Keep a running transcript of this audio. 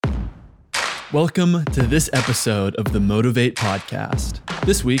Welcome to this episode of the Motivate Podcast.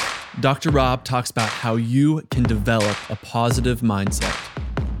 This week, Dr. Rob talks about how you can develop a positive mindset.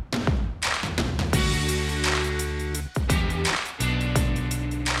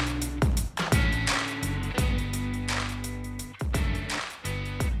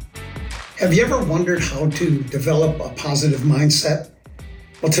 Have you ever wondered how to develop a positive mindset?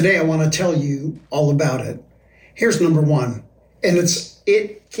 Well, today I want to tell you all about it. Here's number one, and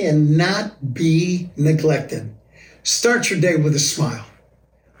it cannot be neglected. Start your day with a smile.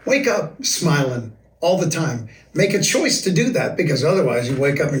 Wake up smiling all the time. Make a choice to do that, because otherwise you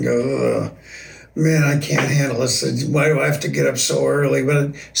wake up and go, man, I can't handle this. Why do I have to get up so early?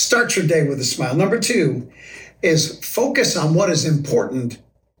 But start your day with a smile. Number two is focus on what is important,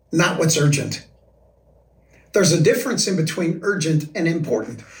 not what's urgent. There's a difference in between urgent and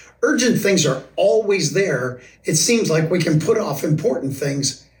important. Urgent things are always there. It seems like we can put off important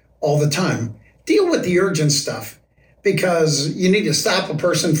things all the time. Deal with the urgent stuff, because you need to stop a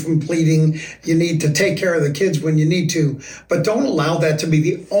person from bleeding. You need to take care of the kids when you need to, but don't allow that to be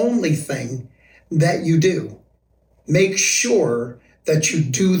the only thing that you do. Make sure that you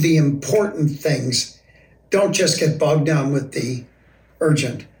do the important things. Don't just get bogged down with the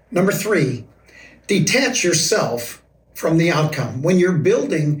urgent. Number three, detach yourself from the outcome. When you're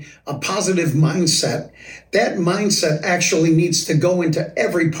building a positive mindset, that mindset actually needs to go into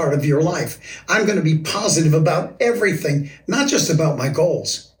every part of your life. I'm going to be positive about everything, not just about my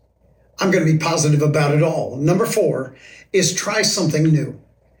goals. I'm going to be positive about it all. Number four is try something new.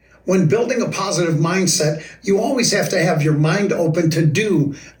 When building a positive mindset, you always have to have your mind open to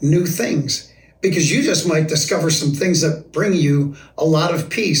do new things, because you just might discover some things that bring you a lot of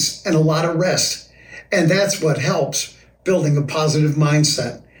peace and a lot of rest. And that's what helps building a positive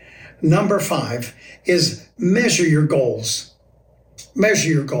mindset. Number five is measure your goals. Measure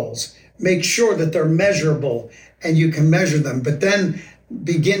your goals. Make sure that they're measurable and you can measure them, but then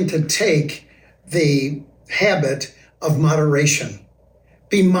begin to take the habit of moderation.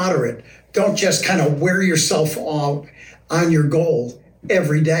 Be moderate. Don't just kind of wear yourself out on your goal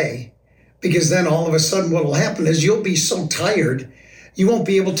every day, because then all of a sudden what will happen is you'll be so tired, you won't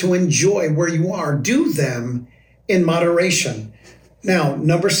be able to enjoy where you are. Do them in moderation. Now,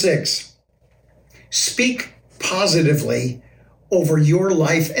 number six, speak positively over your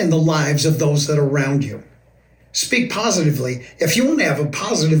life and the lives of those that are around you. Speak positively. If you want to have a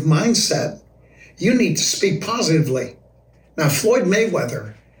positive mindset, you need to speak positively. Now, Floyd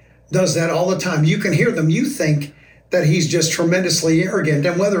Mayweather does that all the time. You can hear them. You think that he's just tremendously arrogant,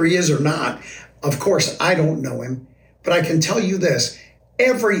 and whether he is or not, of course, I don't know him, but I can tell you this,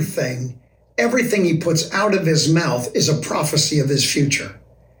 everything he puts out of his mouth is a prophecy of his future.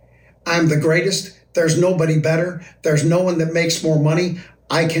 I'm the greatest. There's nobody better. There's no one that makes more money.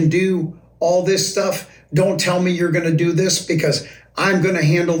 I can do all this stuff. Don't tell me you're going to do this, because I'm going to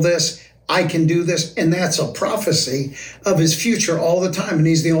handle this. I can do this. And that's a prophecy of his future all the time. And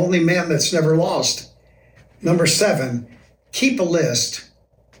he's the only man that's never lost. Number seven, keep a list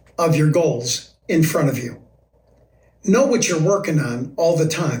of your goals in front of you. Know what you're working on all the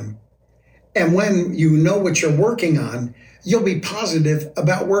time. And when you know what you're working on, you'll be positive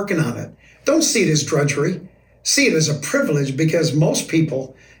about working on it. Don't see it as drudgery. See it as a privilege, because most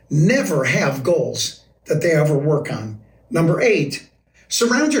people never have goals that they ever work on. Number eight,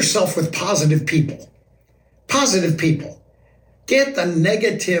 surround yourself with positive people. Positive people. Get the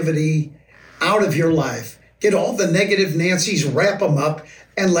negativity out of your life. Get all the negative Nancy's, wrap them up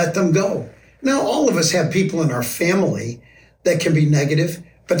and let them go. Now, all of us have people in our family that can be negative,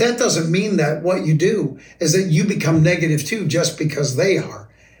 but that doesn't mean that what you do is that you become negative too, just because they are.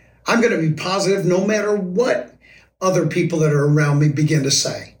 I'm going to be positive no matter what other people that are around me begin to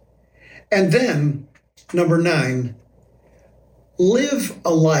say. And then, number nine, live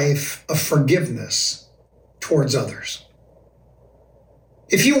a life of forgiveness towards others.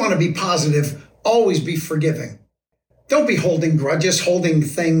 If you want to be positive, always be forgiving. Don't be holding grudges, holding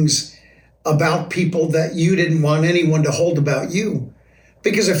things about people that you didn't want anyone to hold about you.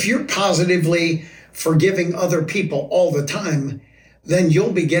 Because if you're positively forgiving other people all the time, then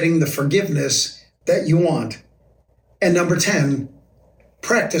you'll be getting the forgiveness that you want. And number 10,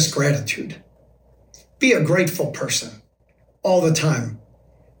 practice gratitude. Be a grateful person all the time.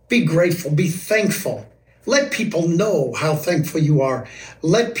 Be grateful, be thankful. Let people know how thankful you are.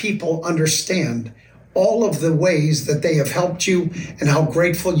 Let people understand all of the ways that they have helped you and how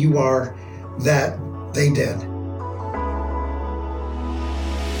grateful you are that they did.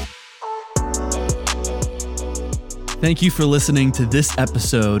 Thank you for listening to this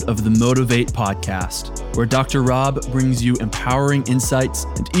episode of the Motivate Podcast, where Dr. Rob brings you empowering insights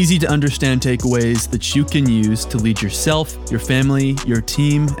and easy to understand takeaways that you can use to lead yourself, your family, your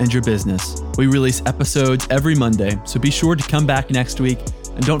team, and your business. We release episodes every Monday, so be sure to come back next week,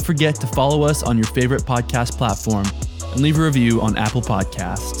 and don't forget to follow us on your favorite podcast platform and leave a review on Apple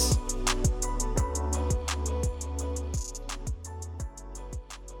Podcasts.